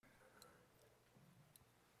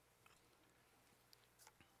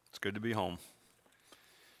good to be home.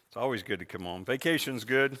 It's always good to come home. Vacation's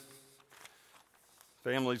good.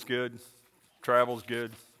 Family's good. Travel's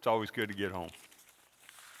good. It's always good to get home.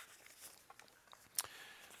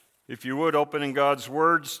 If you would, open in God's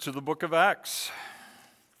words to the book of Acts.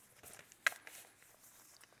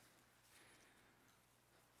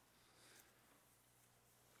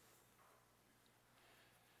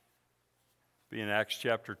 Be in Acts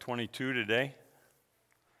chapter 22 today.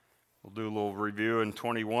 We'll do a little review in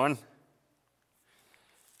 21.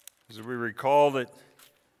 As we recall that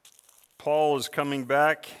Paul is coming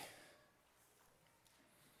back.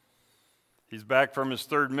 He's back from his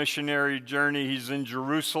third missionary journey. He's in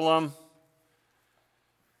Jerusalem.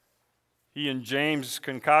 He and James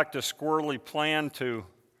concoct a squirrely plan to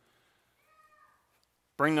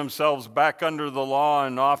bring themselves back under the law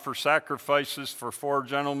and offer sacrifices for four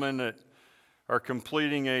gentlemen that are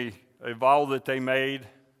completing a vow that they made.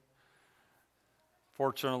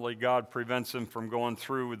 Fortunately, God prevents them from going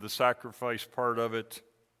through with the sacrifice part of it,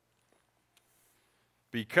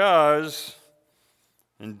 because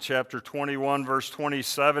in chapter 21, verse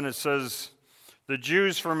 27, it says, "The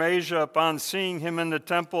Jews from Asia, upon seeing him in the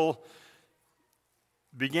temple,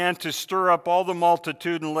 began to stir up all the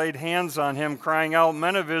multitude and laid hands on him, crying out,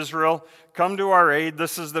 'Men of Israel, come to our aid.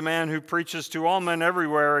 This is the man who preaches to all men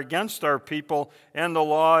everywhere against our people and the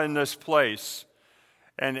law in this place.'"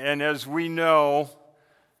 And as we know,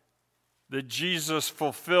 that Jesus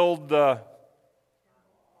fulfilled the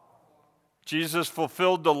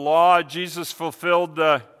law, Jesus fulfilled,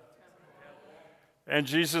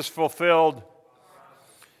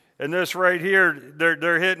 and this right here,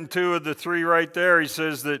 they're hitting two of the three right there. He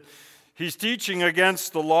says that he's teaching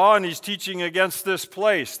against the law and he's teaching against this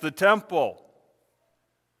place, the temple.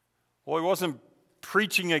 Well, he wasn't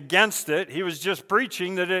preaching against it. He was just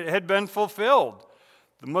preaching that it had been fulfilled.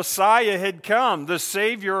 The Messiah had come. The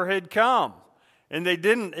Savior had come. And they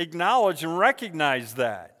didn't acknowledge and recognize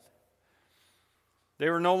that. They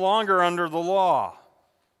were no longer under the law.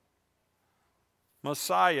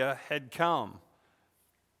 Messiah had come.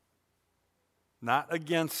 Not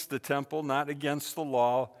against the temple, not against the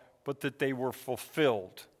law, but that they were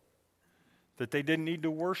fulfilled. That they didn't need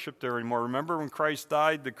to worship there anymore. Remember when Christ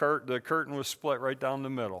died, the curtain was split right down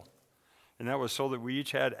the middle. And that was so that we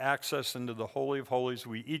each had access into the Holy of Holies.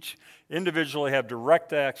 We each individually have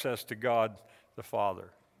direct access to God the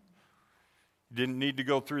Father. You didn't need to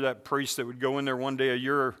go through that priest that would go in there one day a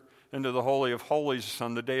year into the Holy of Holies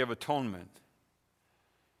on the Day of Atonement.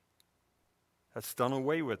 That's done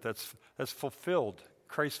away with. That's fulfilled.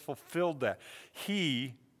 Christ fulfilled that.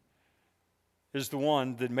 He is the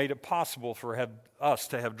one that made it possible for us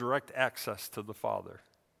to have direct access to the Father,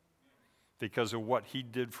 because of what he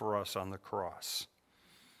did for us on the cross.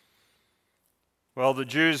 Well, the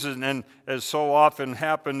Jews, and as so often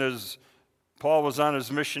happened as Paul was on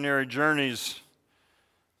his missionary journeys,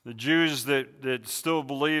 the Jews that still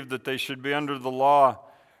believed that they should be under the law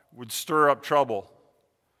would stir up trouble.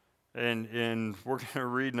 And we're going to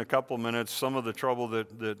read in a couple of minutes some of the trouble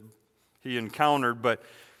that he encountered, but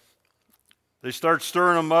they start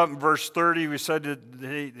stirring him up. In verse 30, we said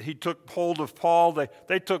that he took hold of Paul.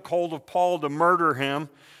 They took hold of Paul to murder him.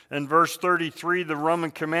 In verse 33, the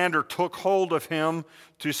Roman commander took hold of him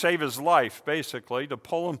to save his life, basically, to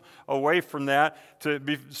pull him away from that,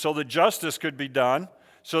 so that justice could be done,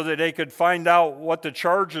 so that they could find out what the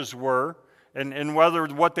charges were, and whether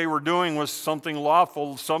what they were doing was something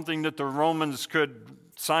lawful, something that the Romans could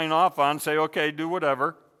sign off on, say, okay, do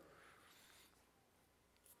whatever.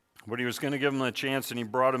 But he was going to give him a chance, and he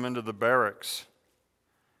brought him into the barracks.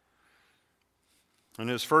 In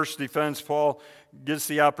his first defense, Paul gets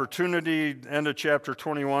the opportunity, end of chapter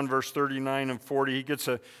 21, verse 39 and 40, he gets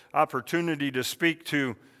an opportunity to speak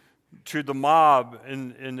to the mob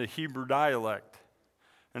in the Hebrew dialect.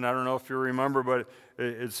 And I don't know if you remember, but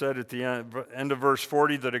it said at the end of verse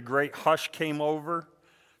 40 that a great hush came over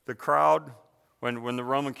the crowd when the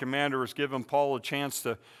Roman commander was giving Paul a chance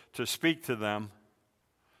to speak to them.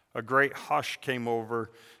 A great hush came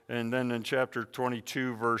over. And then in chapter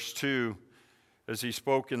 22, verse 2, as he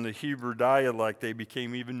spoke in the Hebrew dialect, they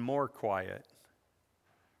became even more quiet.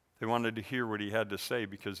 They wanted to hear what he had to say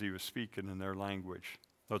because he was speaking in their language.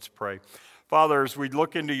 Let's pray. Father, as we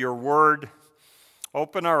look into your word,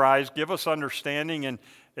 open our eyes, give us understanding,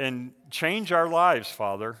 and change our lives,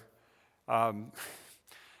 Father.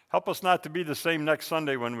 Help us not to be the same next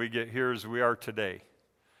Sunday when we get here as we are today.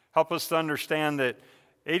 Help us to understand that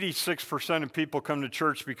 86% of people come to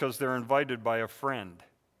church because they're invited by a friend.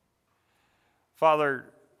 Father,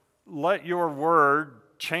 let your word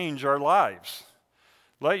change our lives.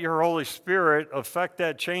 Let your Holy Spirit affect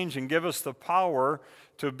that change and give us the power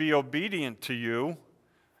to be obedient to you,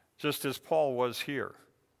 just as Paul was here,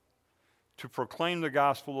 to proclaim the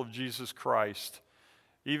gospel of Jesus Christ,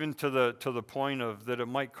 even to the point of that it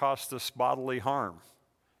might cost us bodily harm,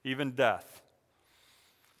 even death.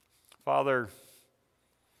 Father,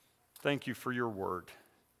 thank you for your word.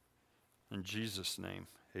 In Jesus' name,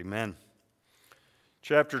 amen.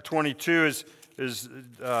 Chapter 22 is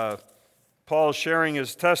Paul sharing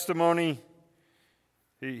his testimony.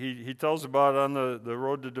 He tells about on the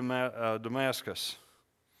road to Damascus.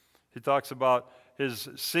 He talks about his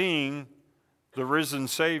seeing the risen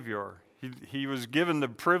Savior. He was given the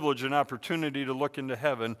privilege and opportunity to look into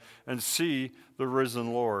heaven and see the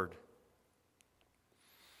risen Lord.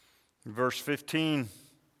 In verse 15,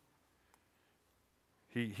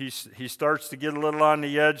 he starts to get a little on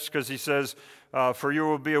the edge because he says, for you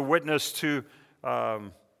will be a witness to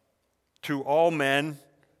all men.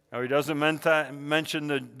 Now, he doesn't mention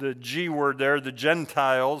the G word there, the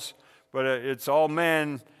Gentiles, but it's all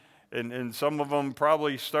men, and some of them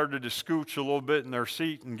probably started to scooch a little bit in their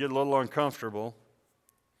seat and get a little uncomfortable.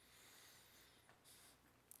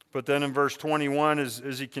 But then in verse 21,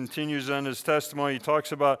 as he continues on his testimony, he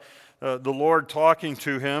talks about the Lord talking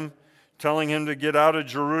to him, telling him to get out of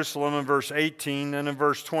Jerusalem in verse 18. And in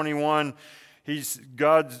verse 21,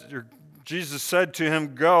 Jesus said to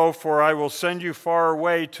him, "Go, for I will send you far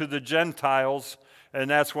away to the Gentiles." And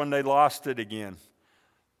that's when they lost it again.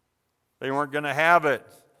 They weren't going to have it.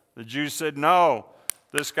 The Jews said, "No,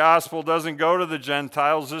 this gospel doesn't go to the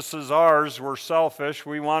Gentiles. This is ours. We're selfish.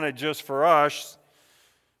 We want it just for us."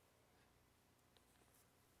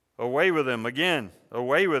 Away with him again.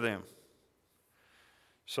 Away with him.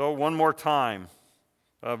 So one more time.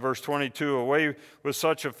 Verse 22, away with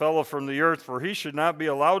such a fellow from the earth, for he should not be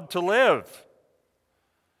allowed to live.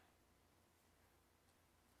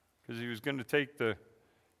 Because he was going to take the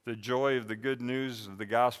joy of the good news of the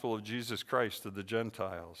gospel of Jesus Christ to the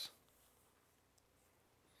Gentiles.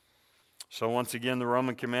 So once again, the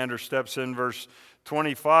Roman commander steps in, verse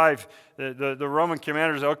 25. The Roman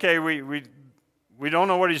commander says, okay, we don't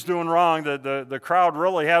know what he's doing wrong. The crowd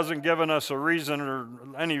really hasn't given us a reason or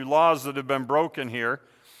any laws that have been broken here.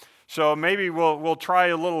 So maybe we'll try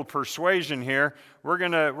a little persuasion here. We're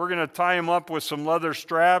gonna tie him up with some leather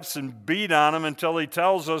straps and beat on him until he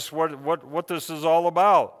tells us what this is all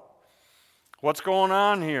about. What's going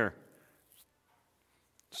on here?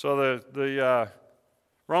 So the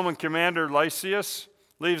Roman commander Lysias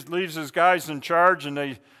leaves his guys in charge, and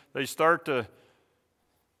they start to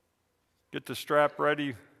get the strap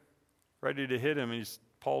ready to hit him.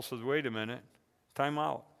 Paul says, "Wait a minute, time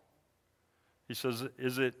out." He says,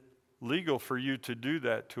 "Is it legal for you to do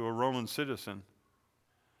that to a Roman citizen?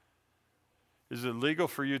 Is it legal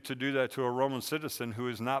for you to do that to a Roman citizen who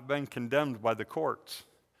has not been condemned by the courts?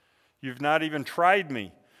 You've not even tried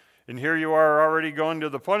me, and here you are already going to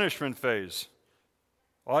the punishment phase.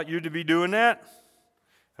 Ought you to be doing that?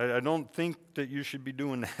 I don't think that you should be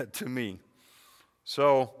doing that to me."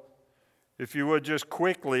 So, if you would just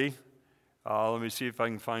quickly, let me see if I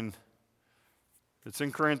can find, it's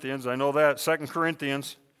in Corinthians, I know that, 2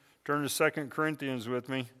 Corinthians. Turn to 2 Corinthians with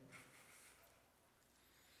me.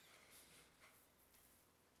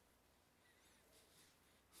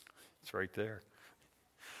 It's right there.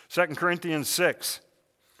 2 Corinthians 6,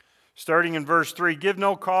 starting in verse 3. Give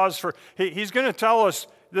no cause for, he's going to tell us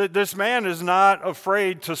that this man is not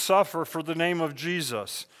afraid to suffer for the name of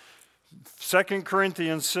Jesus. 2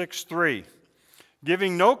 Corinthians 6:3.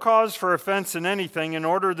 Giving no cause for offense in anything, in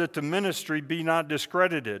order that the ministry be not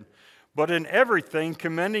discredited, but in everything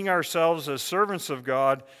commending ourselves as servants of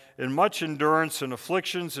God, in much endurance, in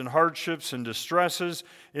afflictions, in hardships, in distresses,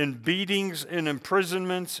 in beatings, in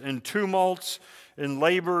imprisonments, in tumults, in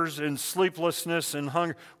labors, in sleeplessness, in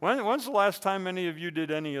hunger. When's the last time any of you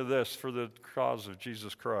did any of this for the cause of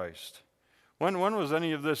Jesus Christ? When was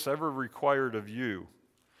any of this ever required of you?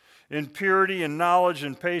 In purity, in knowledge,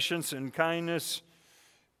 in patience, in kindness,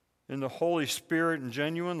 in the Holy Spirit, in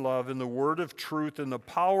genuine love, in the word of truth, in the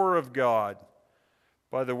power of God,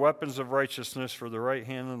 by the weapons of righteousness for the right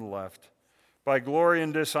hand and the left, by glory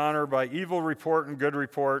and dishonor, by evil report and good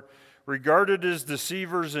report, regarded as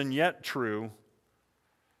deceivers and yet true,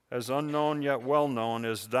 as unknown yet well known,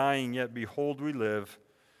 as dying yet behold we live,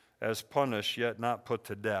 as punished yet not put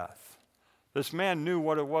to death. This man knew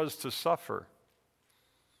what it was to suffer.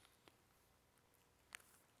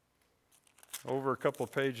 Over a couple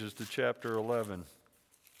of pages to chapter 11,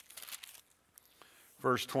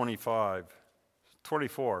 verse 24.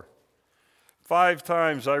 5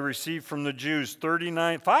 times I received from the Jews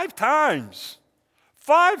 5 times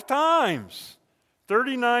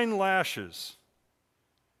 39 lashes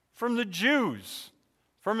from the Jews,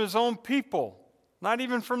 from his own people, not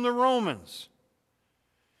even from the Romans.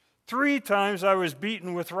 3 times I was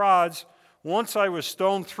beaten with rods. Once I was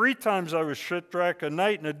stoned. 3 times I was shipwrecked. A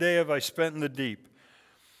night and a day have I spent in the deep.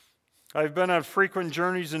 I've been on frequent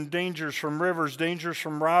journeys and dangers from rivers, dangers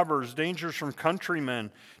from robbers, dangers from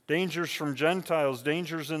countrymen, dangers from Gentiles,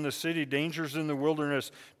 dangers in the city, dangers in the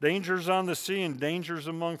wilderness, dangers on the sea, and dangers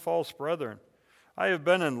among false brethren. I have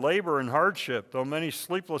been in labor and hardship, though many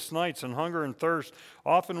sleepless nights and hunger and thirst,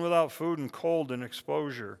 often without food and cold and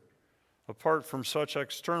exposure. Apart from such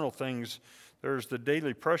external things, there is the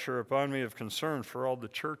daily pressure upon me of concern for all the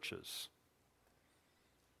churches.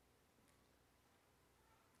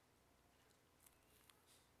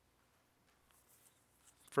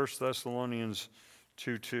 First Thessalonians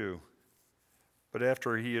 2:2. But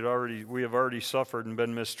after we have already suffered and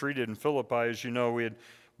been mistreated in Philippi, as you know, we had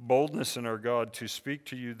boldness in our God to speak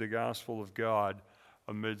to you the gospel of God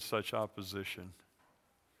amid such opposition.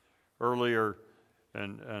 Earlier,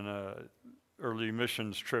 early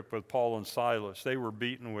missions trip with Paul and Silas, they were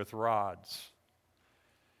beaten with rods.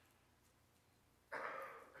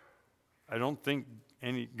 I don't think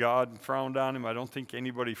God frowned on him. I don't think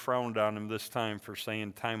anybody frowned on him this time for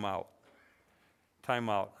saying, time out. Time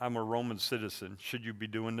out. I'm a Roman citizen. Should you be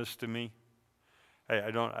doing this to me? Hey, I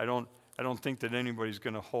don't think that anybody's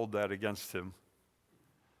going to hold that against him.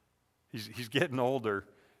 He's getting older.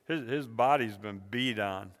 His body's been beat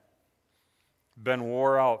on, been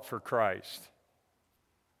wore out for Christ.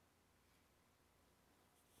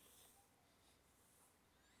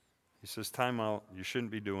 He says, time out. You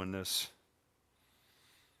shouldn't be doing this.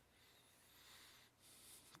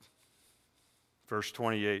 Verse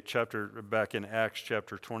 28, back in Acts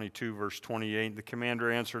chapter 22, verse 28, the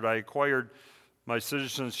commander answered, I acquired my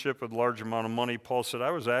citizenship with a large amount of money. Paul said,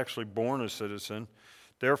 I was actually born a citizen.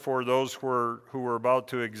 Therefore, those who were about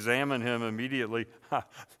to examine him immediately,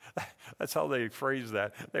 that's how they phrased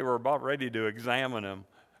that. They were about ready to examine him,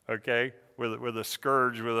 okay, with a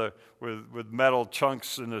scourge, with metal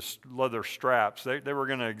chunks and the leather straps. They were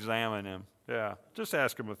going to examine him. Yeah, just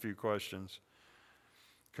ask him a few questions.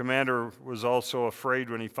 Commander was also afraid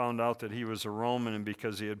when he found out that he was a Roman and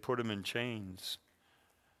because he had put him in chains.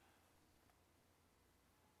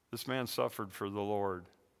 This man suffered for the Lord.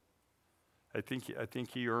 I think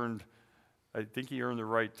he earned the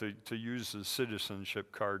right to use his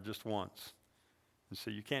citizenship card just once and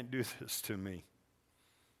say, you can't do this to me.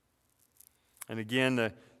 And again,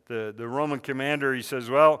 the Roman commander, he says,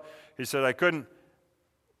 I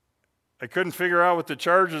couldn't figure out what the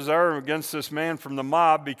charges are against this man from the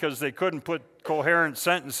mob because they couldn't put coherent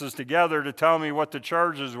sentences together to tell me what the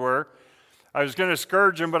charges were. I was going to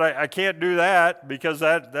scourge him, but I can't do that because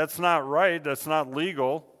that's not right. That's not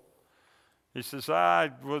legal. He says,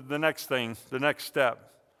 the next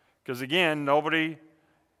step. Because again, nobody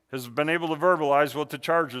has been able to verbalize what the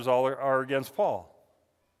charges all are against Paul.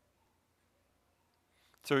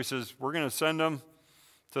 So he says, we're going to send him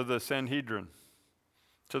to the Sanhedrin,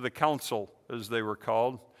 to the council, as they were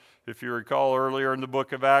called. If you recall earlier in the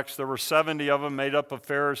book of Acts, there were 70 of them made up of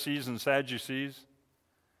Pharisees and Sadducees.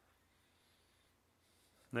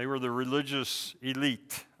 They were the religious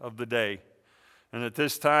elite of the day. And at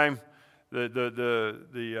this time,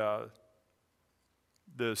 the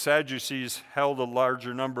Sadducees held a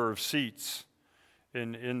larger number of seats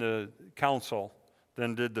in the council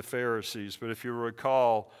than did the Pharisees. But if you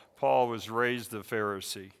recall, Paul was raised a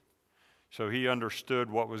Pharisee. So he understood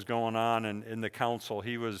what was going on in the council.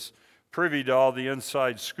 He was privy to all the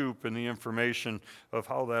inside scoop and the information of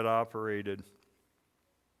how that operated.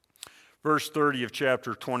 Verse 30 of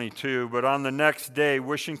chapter 22, but on the next day,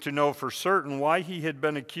 wishing to know for certain why he had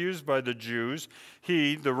been accused by the Jews,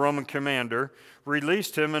 he, the Roman commander,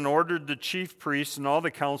 released him and ordered the chief priests and all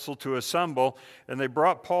the council to assemble, and they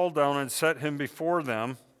brought Paul down and set him before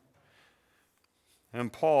them.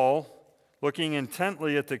 And Paul, looking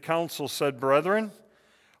intently at the council, said, Brethren,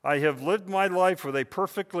 I have lived my life with a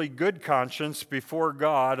perfectly good conscience before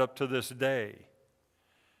God up to this day.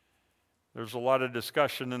 There's a lot of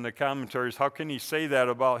discussion in the commentaries. How can he say that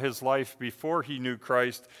about his life before he knew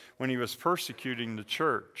Christ when he was persecuting the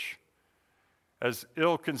church? As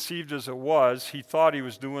ill-conceived as it was, he thought he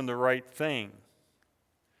was doing the right thing.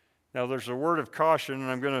 Now, there's a word of caution, and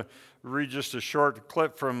I'm going to read just a short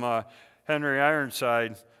clip from Henry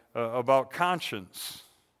Ironside about conscience.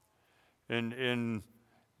 Wasn't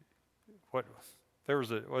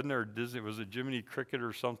there a Disney, was it Jiminy Cricket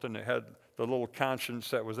or something that had the little conscience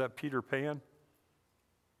set? Was that Peter Pan?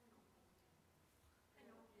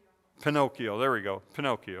 Pinocchio, there we go,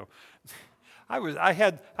 Pinocchio. I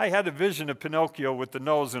had a vision of Pinocchio with the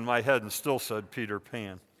nose in my head and still said Peter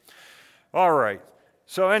Pan. All right.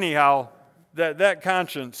 So anyhow, that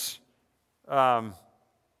conscience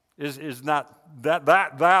is not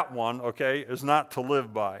that one, okay, is not to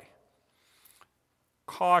live by.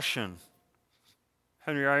 Caution.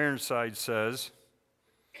 Henry Ironside says,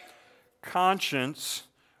 conscience,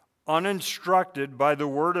 uninstructed by the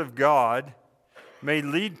Word of God, may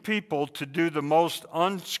lead people to do the most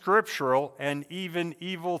unscriptural and even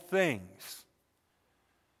evil things.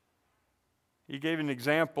 He gave an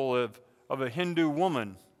example of a Hindu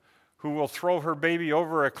woman who will throw her baby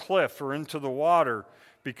over a cliff or into the water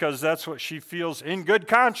because that's what she feels in good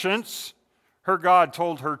conscience her God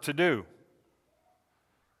told her to do.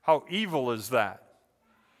 How evil is that?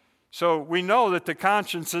 So we know that the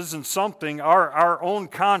conscience isn't something, our own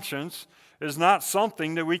conscience is not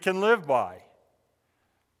something that we can live by.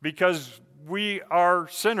 Because we are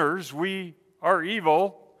sinners, we are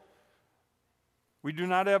evil, we do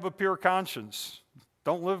not have a pure conscience.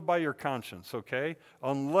 Don't live by your conscience, okay?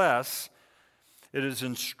 Unless it is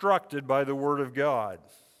instructed by the Word of God.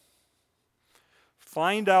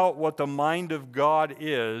 Find out what the mind of God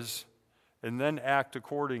is and then act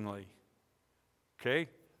accordingly. Okay?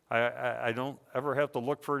 I don't ever have to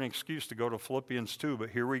look for an excuse to go to Philippians 2, but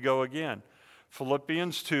here we go again.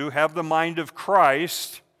 Philippians 2, have the mind of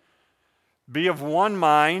Christ, be of one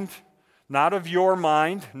mind, not of your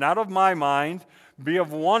mind, not of my mind, be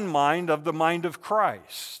of one mind, of the mind of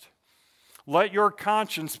Christ. Let your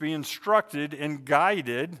conscience be instructed and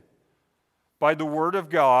guided by the Word of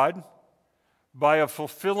God, by a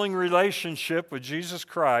fulfilling relationship with Jesus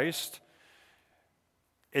Christ,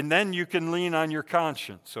 and then you can lean on your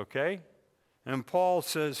conscience, okay? And Paul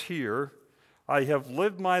says here, I have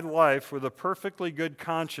lived my life with a perfectly good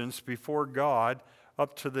conscience before God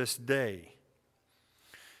up to this day.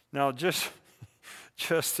 Now, just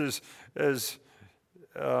as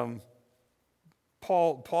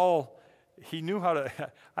Paul, he knew how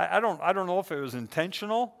to. I don't know if it was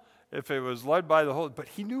intentional, if it was led by the Holy, but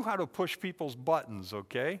he knew how to push people's buttons.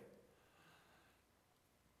 Okay,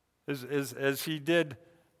 as he did.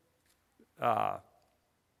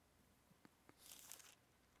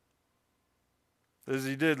 As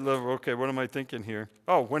he did, okay, what am I thinking here?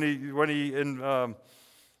 Oh, when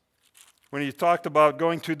he talked about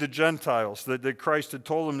going to the Gentiles, that Christ had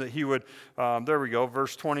told him that he would, there we go,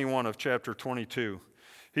 verse 21 of chapter 22.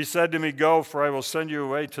 He said to me, go, for I will send you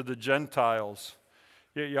away to the Gentiles.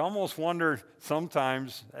 You almost wonder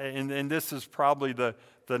sometimes, and this is probably the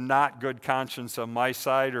not good conscience on my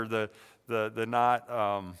side, or the not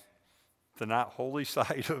holy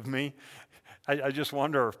side of me. I just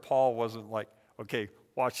wonder if Paul wasn't like, okay,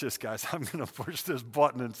 watch this, guys. I'm going to push this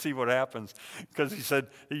button and see what happens. Because he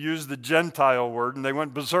used the Gentile word, and they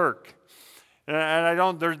went berserk.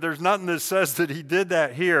 And there's nothing that says that he did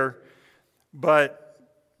that here. But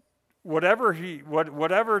whatever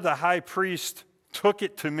the high priest took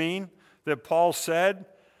it to mean that Paul said,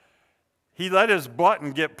 he let his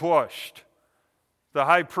button get pushed. The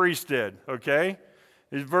high priest did, okay?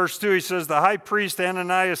 In verse 2, he says, the high priest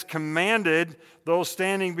Ananias commanded those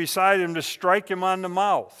standing beside him to strike him on the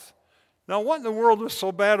mouth. Now, what in the world was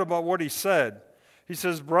so bad about what he said? He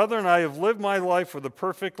says, brethren, I have lived my life with a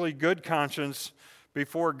perfectly good conscience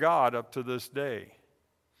before God up to this day.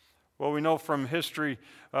 Well, we know from history,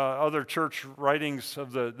 other church writings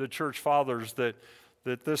of the church fathers, that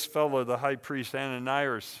this fellow, the high priest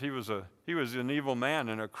Ananias, he was an evil man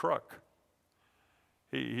and a crook.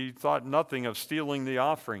 He thought nothing of stealing the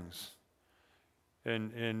offerings.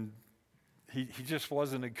 And he just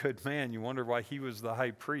wasn't a good man. You wonder why he was the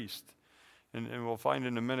high priest. And we'll find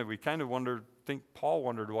in a minute, we kind of think Paul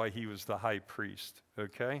wondered why he was the high priest,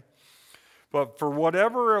 okay? But for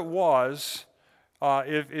whatever it was,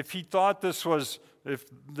 if he thought this was,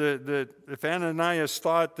 if Ananias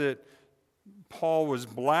thought that Paul was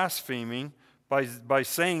blaspheming by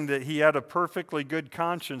saying that he had a perfectly good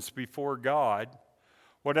conscience before God,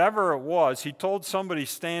 whatever it was, he told somebody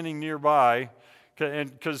standing nearby,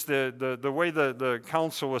 because the way the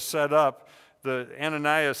council was set up, the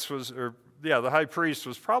high priest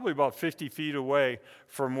was probably about 50 feet away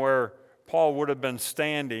from where Paul would have been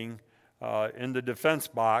standing in the defense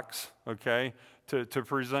box, okay, to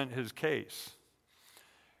present his case.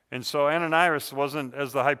 And so Ananias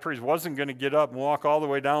as the high priest, wasn't going to get up and walk all the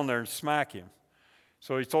way down there and smack him.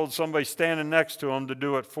 So he told somebody standing next to him to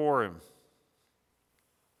do it for him.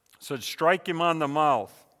 Said, strike him on the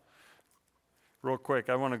mouth. Real quick,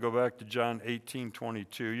 I want to go back to John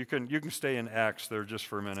 18:22. You can stay in Acts there just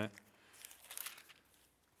for a minute.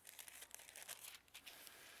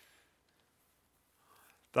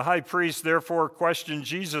 The high priest therefore questioned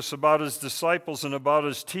Jesus about his disciples and about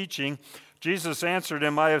his teaching. Jesus answered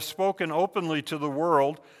him, I have spoken openly to the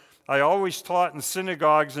world. I always taught in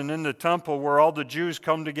synagogues and in the temple where all the Jews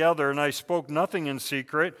come together, and I spoke nothing in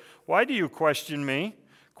secret. Why do you question me?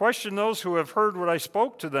 Question those who have heard what I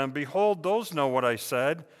spoke to them. Behold, those know what I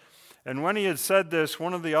said. And when he had said this,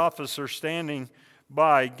 one of the officers standing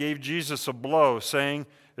by gave Jesus a blow, saying,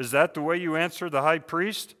 Is that the way you answer the high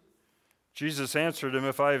priest? Jesus answered him,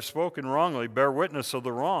 If I have spoken wrongly, bear witness of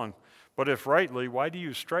the wrong. But if rightly, why do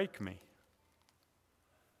you strike me?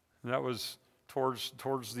 And that was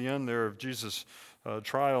towards the end there of Jesus'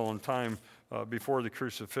 trial and time before the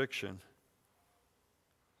crucifixion.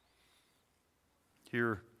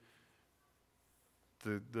 Here,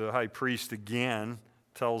 the high priest again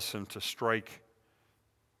tells him to strike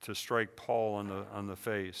Paul on the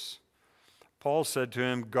face. Paul said to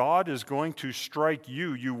him, God is going to strike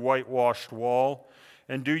you, you whitewashed wall.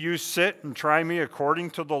 And do you sit and try me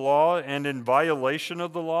according to the law, and in violation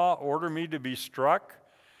of the law order me to be struck?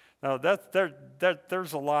 Now,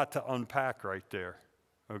 there's a lot to unpack right there,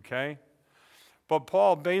 okay? But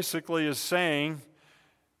Paul basically is saying,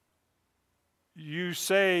 you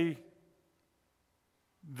say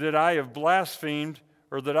that I have blasphemed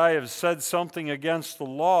or that I have said something against the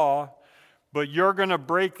law, but you're going to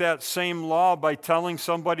break that same law by telling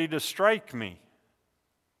somebody to strike me.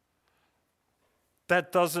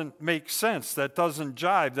 That doesn't make sense. That doesn't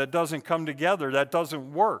jive. That doesn't come together. That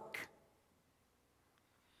doesn't work.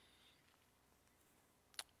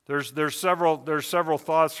 There's several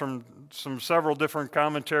thoughts from several different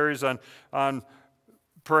commentaries on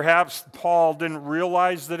perhaps Paul didn't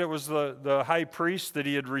realize that it was the high priest that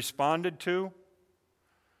he had responded to.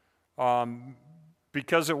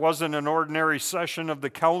 Because it wasn't an ordinary session of the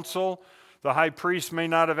council, the high priest may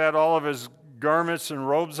not have had all of his garments and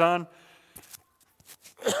robes on.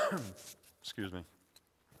 Excuse me.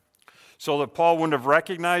 So that Paul wouldn't have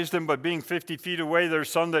recognized him, but being 50 feet away, there's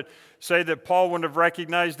some that say that Paul wouldn't have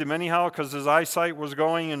recognized him anyhow because his eyesight was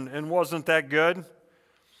going and wasn't that good.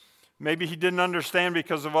 Maybe he didn't understand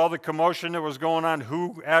because of all the commotion that was going on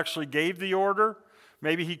who actually gave the order.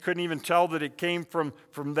 Maybe he couldn't even tell that it came from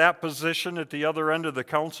that position at the other end of the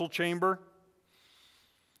council chamber.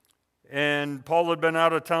 And Paul had been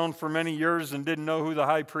out of town for many years and didn't know who the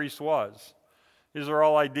high priest was. These are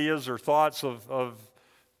all ideas or thoughts of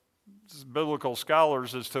biblical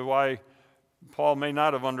scholars as to why Paul may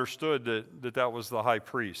not have understood that was the high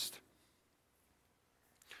priest.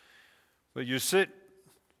 But you sit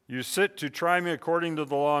to try me according to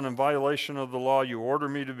the law, and in violation of the law you order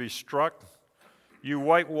me to be struck. You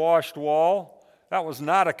whitewashed wall. That was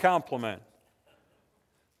not a compliment.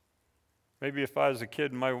 Maybe if I was a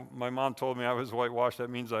kid and my mom told me I was whitewashed, that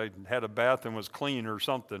means I had a bath and was clean or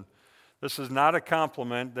something. This is not a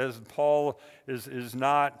compliment. Paul is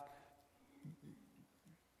not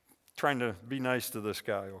trying to be nice to this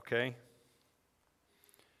guy, okay?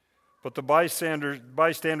 But the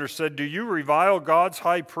bystander said, Do you revile God's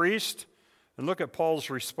high priest? And look at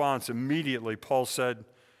Paul's response. Immediately, Paul said,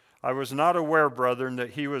 I was not aware, brethren,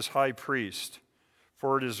 that he was high priest.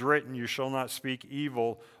 For it is written, You shall not speak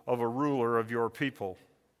evil of a ruler of your people.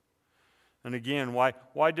 And again, why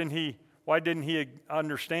didn't he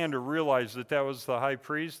understand or realize that was the high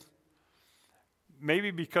priest?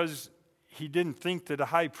 Maybe because he didn't think that a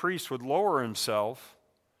high priest would lower himself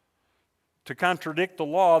to contradict the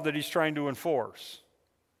law that he's trying to enforce.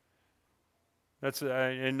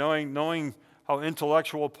 And knowing how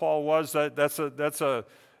intellectual Paul was, it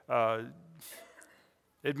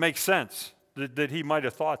makes sense that he might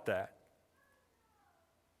have thought that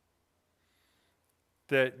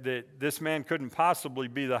this man couldn't possibly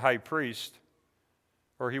be the high priest,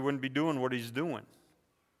 or he wouldn't be doing what he's doing.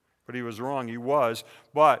 But he was wrong. He was.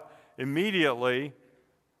 But immediately,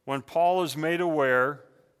 when Paul is made aware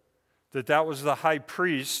that was the high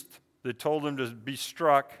priest that told him to be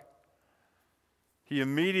struck, he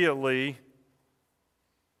immediately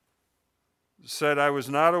said, I was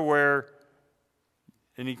not aware,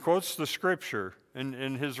 and he quotes the scripture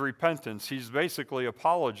in his repentance. He's basically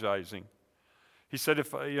apologizing. He said,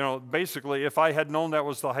 if I had known that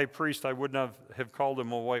was the high priest, I wouldn't have called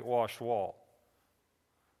him a whitewashed wall.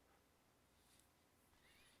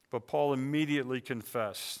 But Paul immediately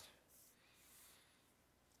confessed.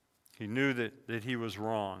 He knew that he was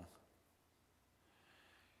wrong.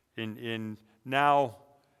 And now,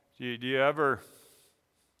 do you ever,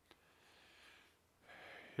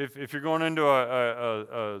 if you're going into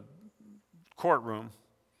a courtroom,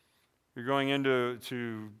 you're going into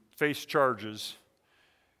to face charges,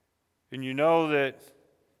 and you know that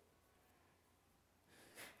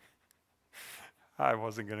I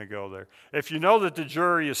wasn't going to go there. If you know that the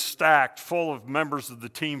jury is stacked full of members of the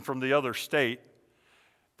team from the other state,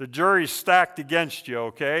 the jury's stacked against you,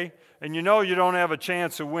 okay? And you know you don't have a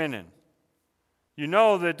chance of winning. You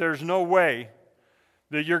know that there's no way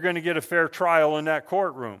that you're going to get a fair trial in that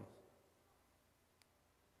courtroom.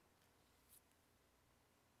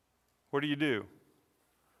 What do?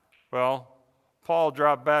 Well, Paul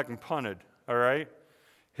dropped back and punted, all right?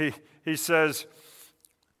 He says,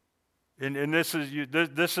 and this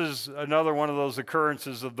is another one of those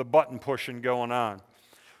occurrences of the button pushing going on.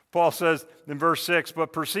 Paul says in verse 6,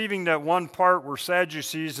 but perceiving that one part were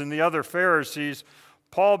Sadducees and the other Pharisees,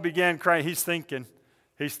 Paul began crying. He's thinking,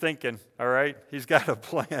 all right? He's got a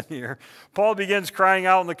plan here. Paul begins crying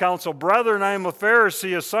out in the council, brethren, I am a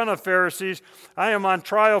Pharisee, a son of Pharisees. I am on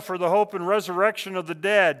trial for the hope and resurrection of the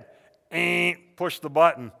dead. Push the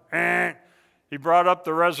button. He brought up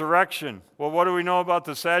the resurrection. Well, what do we know about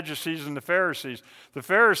the Sadducees and the Pharisees? The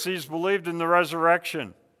Pharisees believed in the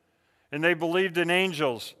resurrection, and they believed in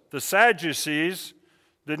angels. The Sadducees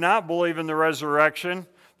did not believe in the resurrection.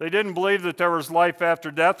 They didn't believe that there was life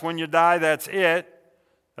after death. When you die, that's it.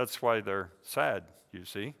 That's why they're sad, you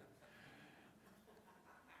see.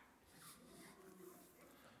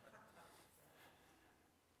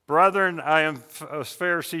 Brethren, I am a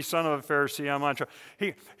Pharisee, son of a Pharisee. I'm on trial.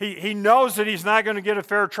 He knows that he's not going to get a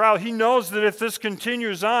fair trial. He knows that if this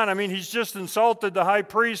continues on, I mean, he's just insulted the high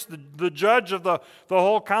priest, the judge of the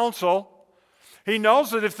whole council. He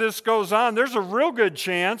knows that if this goes on, there's a real good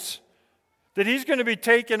chance that he's going to be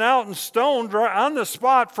taken out and stoned on the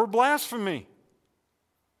spot for blasphemy.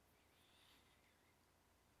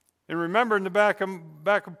 And remember, in the back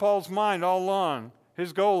of Paul's mind all along,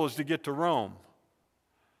 his goal is to get to Rome.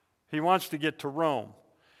 He wants to get to Rome.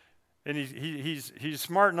 And he's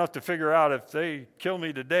smart enough to figure out, if they kill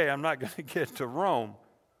me today, I'm not going to get to Rome.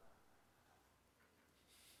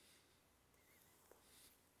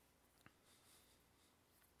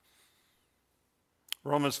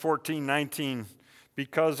 Romans 14:19,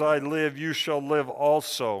 because I live, you shall live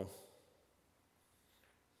also.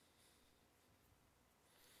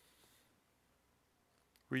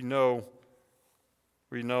 We know,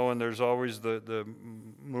 and there's always the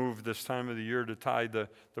move this time of the year to tie the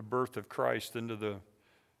birth of Christ into the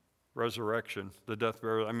resurrection, the death,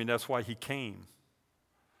 burial. I mean, that's why he came.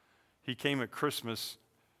 He came at Christmas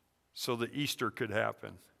so that Easter could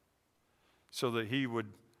happen, so that he would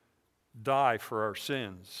die for our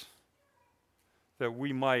sins, that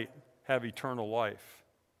we might have eternal life.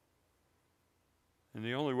 And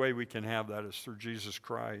the only way we can have that is through Jesus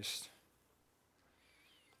Christ.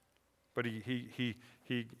 But he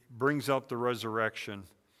brings up the resurrection.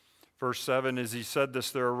 Verse 7, as he said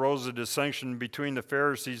this, there arose a dissension between the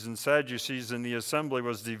Pharisees and Sadducees, and the assembly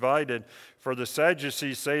was divided. For the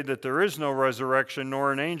Sadducees say that there is no resurrection,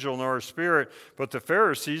 nor an angel, nor a spirit, but the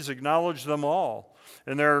Pharisees acknowledge them all.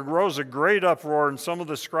 And there arose a great uproar, and some of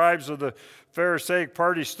the scribes of the Pharisaic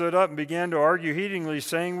party stood up and began to argue heatingly,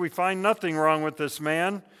 saying, we find nothing wrong with this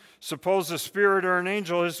man. Suppose a spirit or an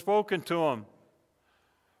angel has spoken to him.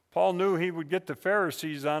 Paul knew he would get the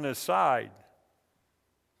Pharisees on his side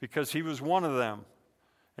because he was one of them.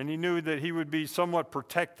 And he knew that he would be somewhat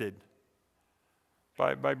protected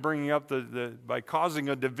by bringing up by causing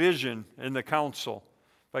a division in the council,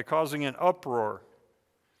 by causing an uproar.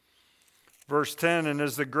 Verse 10, and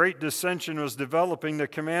as the great dissension was developing, the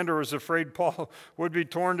commander was afraid Paul would be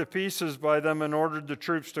torn to pieces by them and ordered the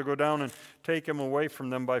troops to go down and take him away from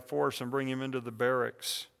them by force and bring him into the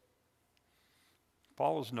barracks.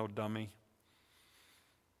 Paul was no dummy.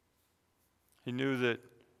 He knew that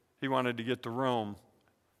he wanted to get to Rome,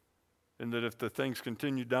 and that if the things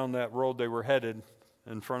continued down that road they were headed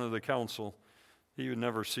in front of the council, he would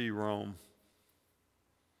never see Rome.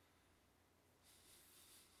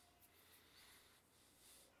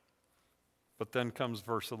 But then comes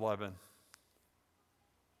verse 11.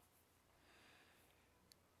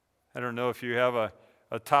 I don't know if you have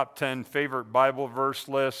a top 10 favorite Bible verse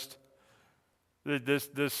list.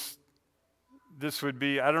 This would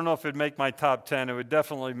be, I don't know if it'd make my top 10. It would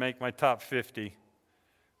definitely make my top 50.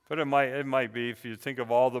 But it might be, if you think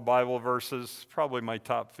of all the Bible verses, probably my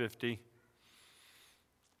top 50.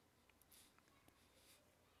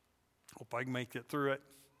 Hope I can make it through it.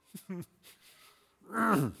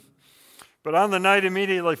 But on the night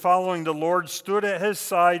immediately following, the Lord stood at his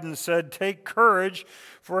side and said, take courage,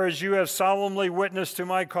 for as you have solemnly witnessed to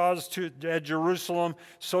my cause at Jerusalem,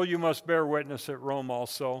 so you must bear witness at Rome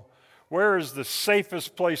also. Where is the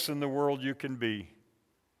safest place in the world you can be?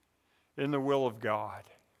 In the will of God.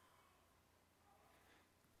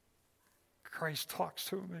 Christ talks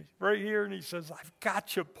to me right here and he says, I've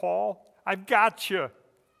got you, Paul. I've got you.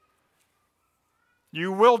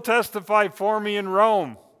 You will testify for me in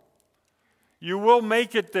Rome. You will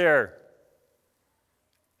make it there.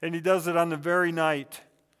 And he does it on the very night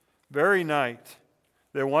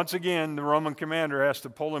that once again the Roman commander has to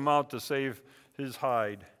pull him out to save his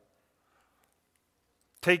hide.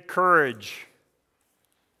 Take courage.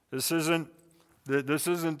 This isn't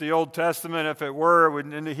the Old Testament. If it were,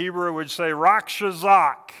 in the Hebrew it would say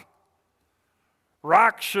Rakshazak.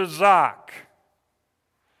 Rakshazak.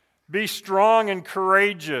 Be strong and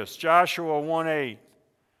courageous. Joshua 1:8.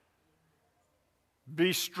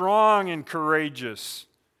 Be strong and courageous.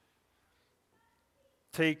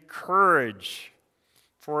 Take courage,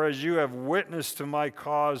 for as you have witnessed to my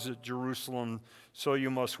cause at Jerusalem, so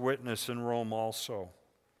you must witness in Rome also.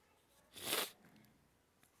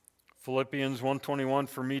 Philippians 1:21,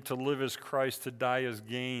 for me to live as Christ, to die as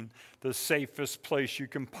gain. The safest place you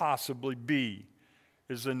can possibly be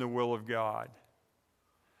is in the will of God.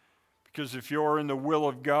 Because if you're in the will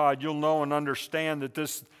of God, you'll know and understand that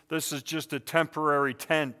this is just a temporary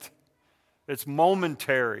tent. It's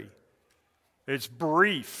momentary. It's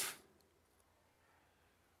brief.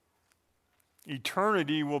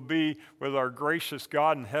 Eternity will be with our gracious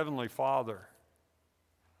God and Heavenly Father.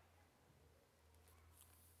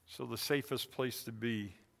 So the safest place to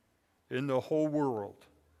be in the whole world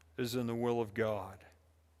is in the will of God.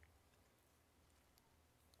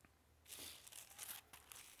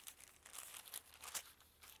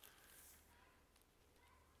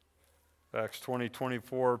 Acts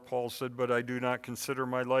 20:24, Paul said, but I do not consider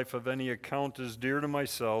my life of any account as dear to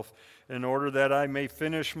myself, in order that I may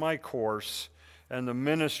finish my course and the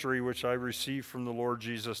ministry which I received from the Lord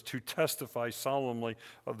Jesus, to testify solemnly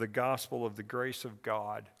of the gospel of the grace of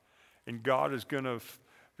God. And God is going to,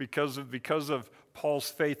 because of Paul's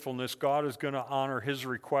faithfulness, God is going to honor his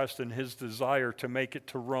request and his desire to make it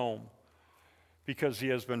to Rome, because he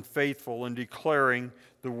has been faithful in declaring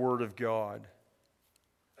the word of God.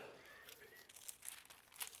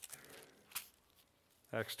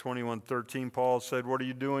 Acts 21:13, Paul said, what are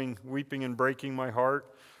you doing, weeping and breaking my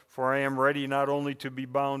heart? For I am ready not only to be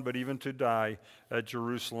bound, but even to die at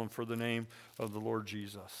Jerusalem for the name of the Lord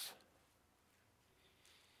Jesus.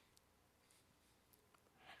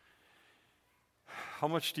 How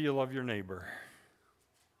much do you love your neighbor?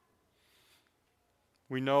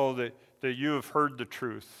 We know that you have heard the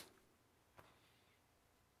truth.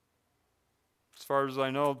 As far as I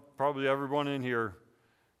know, probably everyone in here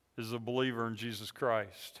is a believer in Jesus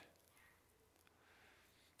Christ.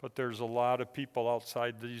 But there's a lot of people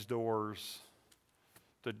outside these doors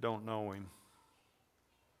that don't know him.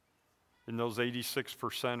 And those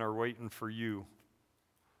 86% are waiting for you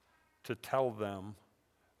to tell them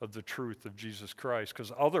of the truth of Jesus Christ,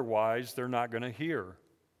 because otherwise they're not going to hear.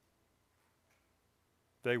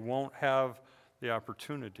 They won't have the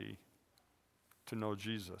opportunity to know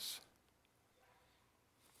Jesus.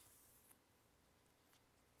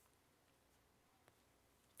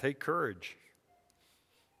 Take courage.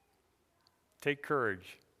 Take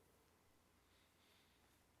courage.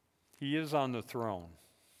 He is on the throne.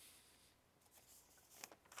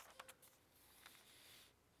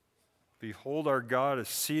 Behold, our God is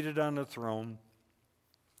seated on the throne.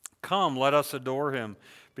 Come, let us adore him.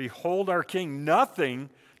 Behold, our King. Nothing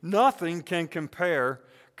can compare.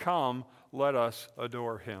 Come, let us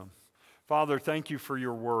adore him. Father, thank you for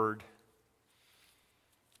your word.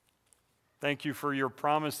 Thank you for your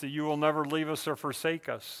promise that you will never leave us or forsake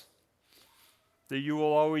us, that you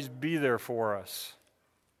will always be there for us.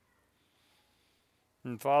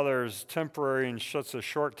 And Father, it's temporary in such a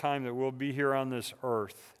short time that we'll be here on this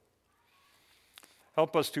earth.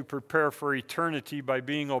 Help us to prepare for eternity by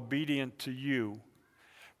being obedient to you,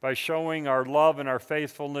 by showing our love and our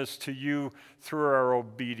faithfulness to you through our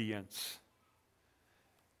obedience.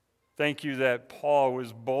 Thank you that Paul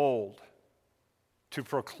was bold to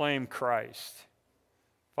proclaim Christ.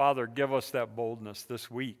 Father, give us that boldness this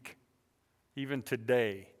week, even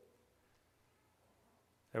today,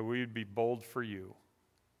 that we would be bold for you.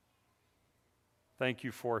 Thank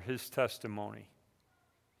you for his testimony.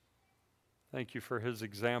 Thank you for his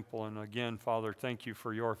example. And again, Father, thank you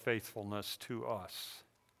for your faithfulness to us.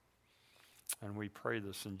 And we pray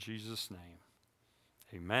this in Jesus' name.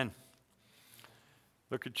 Amen.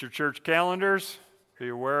 Look at your church calendars. Be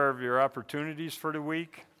aware of your opportunities for the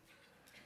week.